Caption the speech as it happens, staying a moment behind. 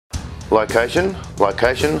Location,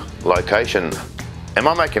 location, location. Am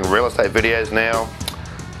I making real estate videos now?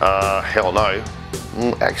 Hell no.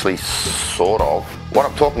 Actually, sort of. What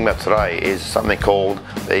I'm talking about today is something called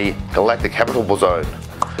the Galactic Habitable Zone.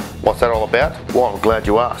 What's that all about? Well, I'm glad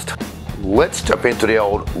you asked. Let's jump into the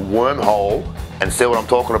old wormhole and see what I'm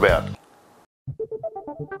talking about.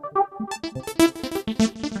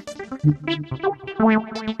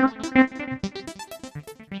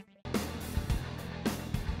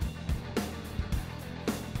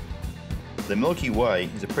 The Milky Way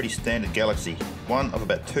is a pretty standard galaxy, one of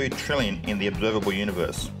about 2 trillion in the observable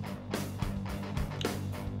universe.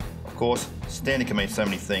 Of course, standard can mean so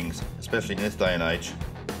many things, especially in this day and age.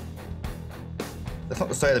 That's not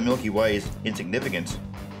to say the Milky Way is insignificant.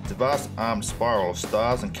 It's a vast armed spiral of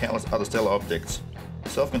stars and countless other stellar objects,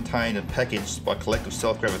 self-contained and packaged by collective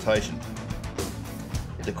self-gravitation.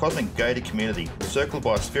 It's a cosmic gated community, circled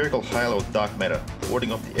by a spherical halo of dark matter,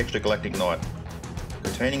 warding off the extragalactic night.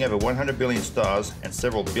 Containing over 100 billion stars and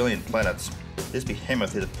several billion planets, this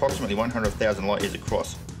behemoth is approximately 100,000 light years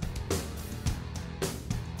across.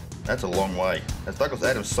 That's a long way. As Douglas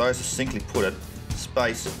Adams so succinctly put it,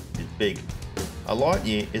 space is big. A light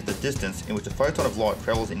year is the distance in which a photon of light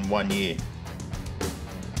travels in 1 year.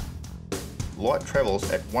 Light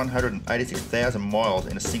travels at 186,000 miles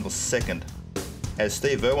in a single second. As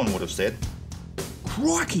Steve Irwin would have said,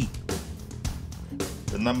 crikey!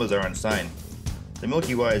 The numbers are insane. The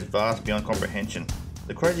Milky Way is vast beyond comprehension.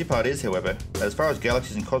 The crazy part is, however, that as far as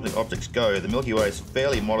galaxies and cosmic objects go, the Milky Way is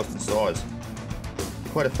fairly modest in size. To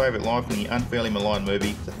quote a favourite line from the unfairly maligned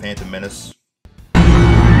movie, The Phantom Menace,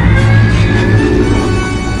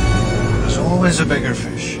 "There's always a bigger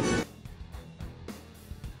fish."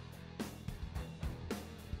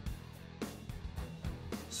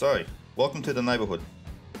 So, welcome to the neighbourhood.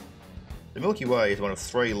 The Milky Way is one of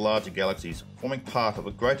 3 larger galaxies, forming part of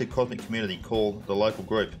a greater cosmic community called the Local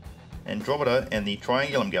Group. Andromeda and the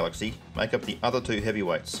Triangulum Galaxy make up the other 2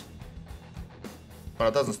 heavyweights. But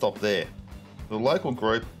it doesn't stop there. The Local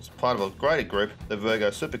Group is part of a greater group, the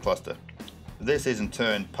Virgo Supercluster. This is in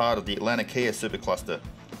turn part of the Laniakea Supercluster.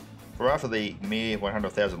 For after the mere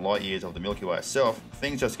 100,000 light years of the Milky Way itself,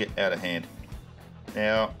 things just get out of hand.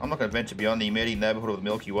 Now, I'm not going to venture beyond the immediate neighbourhood of the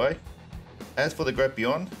Milky Way. As for the great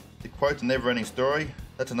beyond, to quote the never-ending story,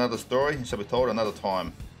 that's another story and shall be told another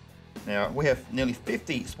time. Now, we have nearly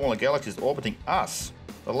 50 smaller galaxies orbiting us.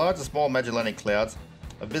 The large and small Magellanic Clouds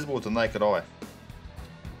are visible with the naked eye,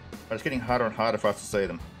 but it's getting harder and harder for us to see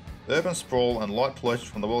them. Urban sprawl and light pollution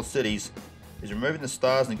from the world's cities is removing the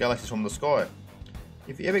stars and galaxies from the sky.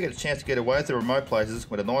 If you ever get a chance to get away to the remote places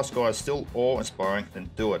where the night sky is still awe-inspiring,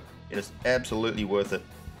 then do it. It is absolutely worth it.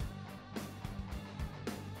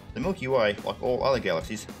 The Milky Way, like all other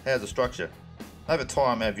galaxies, has a structure. Over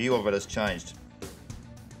time, our view of it has changed.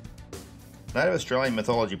 Native Australian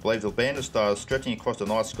mythology believes a band of stars stretching across the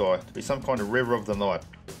night sky to be some kind of river of the night,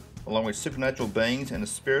 along with supernatural beings and the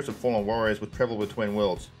spirits of fallen warriors which travel between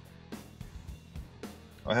worlds.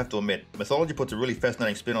 I have to admit, mythology puts a really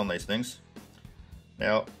fascinating spin on these things.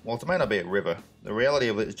 Now, whilst it may not be a river, the reality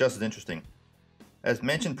of it is just as interesting. As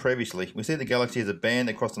mentioned previously, we see the galaxy as a band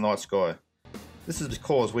across the night sky. This is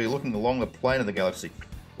because we are looking along the plane of the galaxy.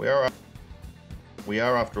 We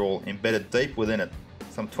are after all embedded deep within it,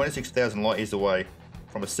 some 26,000 light years away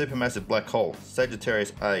from a supermassive black hole,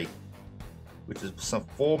 Sagittarius A, which is some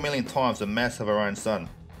 4 million times the mass of our own Sun.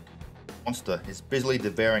 The monster is busily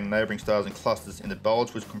devouring neighbouring stars and clusters in the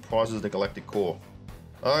bulge which comprises the galactic core.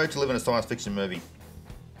 Oh, to live in a science fiction movie.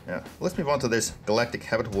 Now, let's move on to this Galactic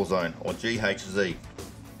Habitable Zone, or GHZ.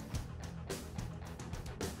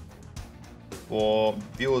 For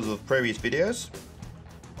viewers of previous videos,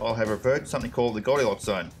 I'll have referred to something called the Goldilocks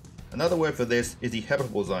Zone. Another word for this is the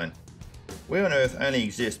Habitable Zone. We on Earth only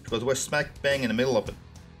exist because we're smack bang in the middle of it.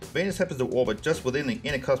 Venus happens to orbit just within the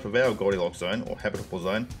inner cusp of our Goldilocks Zone, or Habitable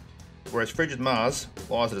Zone, whereas frigid Mars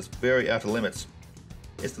lies at its very outer limits.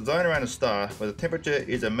 It's the zone around a star where the temperature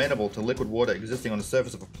is amenable to liquid water existing on the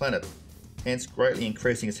surface of a planet, hence greatly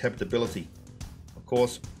increasing its habitability. Of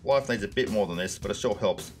course, life needs a bit more than this, but it sure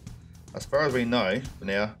helps. As far as we know, for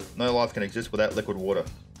now, no life can exist without liquid water.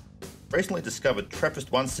 Recently discovered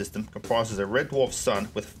TRAPPIST-1 system comprises a red dwarf sun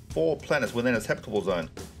with 4 planets within its habitable zone.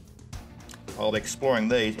 I'll be exploring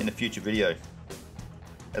these in a future video.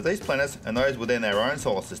 As these planets and those within our own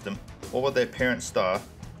solar system orbit their parent star,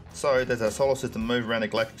 so does our solar system move around the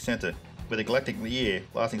galactic centre, with a galactic year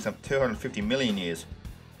lasting some 250 million years.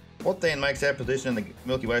 What then makes our position in the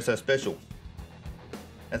Milky Way so special?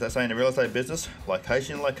 As I say in the real estate business,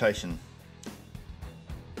 location, location.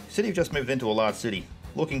 Say you've just moved into a large city,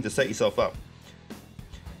 looking to set yourself up.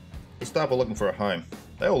 You start by looking for a home.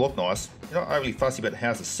 They all look nice. You're not overly fussy about the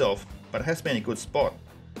house itself, but it has to be in a good spot.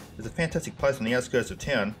 There's a fantastic place on the outskirts of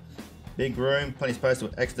town. Big room, plenty of space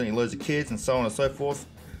to accidentally lose the kids, and so on and so forth.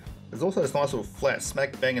 There's also this nice little flat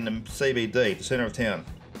smack bang in the CBD, the centre of town.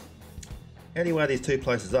 How do you weigh these two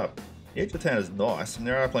places up? The edge of town is nice, and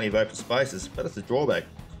there are plenty of open spaces, but it's a drawback.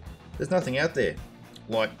 There's nothing out there.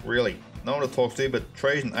 Like, really. No one to talk to but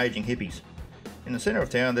trees and ageing hippies. In the centre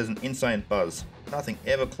of town, there's an insane buzz. Nothing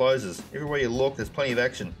ever closes. Everywhere you look, there's plenty of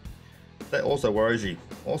action. That also worries you.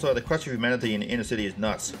 Also, the crush of humanity in the inner city is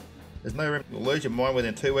nuts. There's no room. You'll lose your mind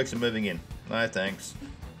within 2 weeks of moving in. No thanks.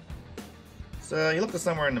 So you look for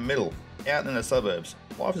somewhere in the middle, out in the suburbs.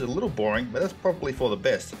 Life is a little boring, but that's probably for the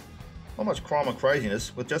best. Not much crime or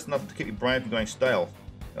craziness, with just enough to keep your brain from going stale.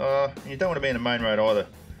 And you don't want to be in the main road either.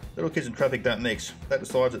 Little kids and traffic don't mix. That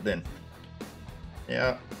decides it then.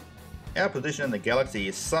 Now, our position in the galaxy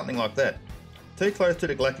is something like that. Too close to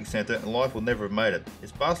the galactic centre and life will never have made it.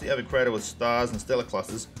 It's vastly overcrowded with stars and stellar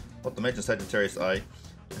clusters, not to mention Sagittarius A,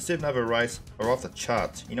 and supernova rays are off the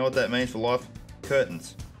charts. You know what that means for life?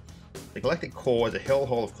 Curtains. The galactic core is a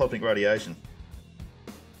hellhole of cosmic radiation.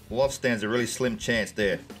 Life stands a really slim chance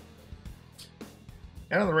there.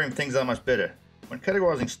 Out on the rim, things are much better. When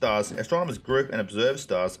categorising stars, astronomers group and observe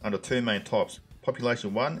stars under two main types,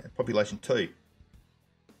 population 1 and population 2.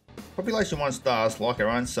 Population 1 stars, like our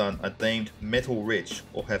own Sun, are deemed metal-rich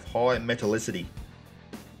or have high metallicity.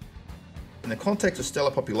 In the context of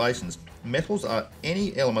stellar populations, metals are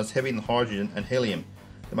any elements heavier than hydrogen and helium,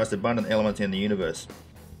 the most abundant elements in the universe.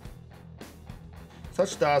 Such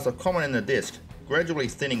stars are common in the disk, gradually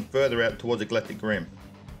thinning further out towards the galactic rim.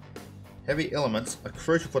 Heavy elements are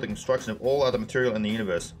crucial for the construction of all other material in the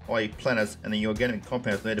universe, i.e. planets and the organic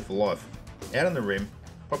compounds needed for life. Out on the rim,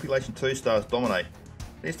 population 2 stars dominate.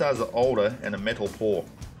 These stars are older and are metal poor,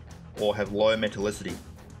 or have low metallicity.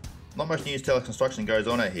 Not much new stellar construction goes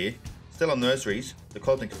on out here. Stellar nurseries, the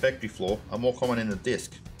cosmic factory floor, are more common in the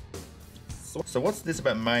disk. So what's this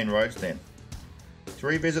about main roads then? To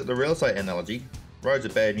revisit the real estate analogy, roads are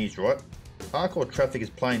bad news, right? Hardcore traffic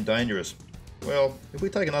is plain dangerous. Well, if we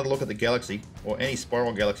take another look at the galaxy, or any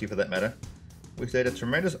spiral galaxy for that matter, we see that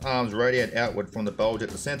tremendous arms radiate outward from the bulge at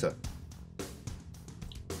the centre.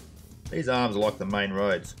 These arms are like the main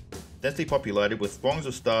roads, densely populated with throngs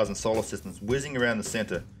of stars and solar systems whizzing around the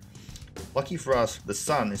centre. Lucky for us, the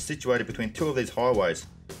Sun is situated between two of these highways,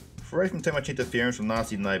 free from too much interference from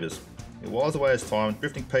nasty neighbours. It whiles away its time,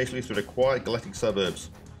 drifting peacefully through the quiet galactic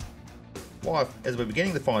suburbs. Life, as we're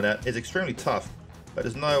beginning to find out, is extremely tough, but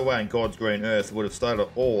there's no way in God's green earth would have started at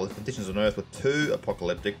all if conditions on Earth were too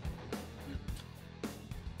apocalyptic.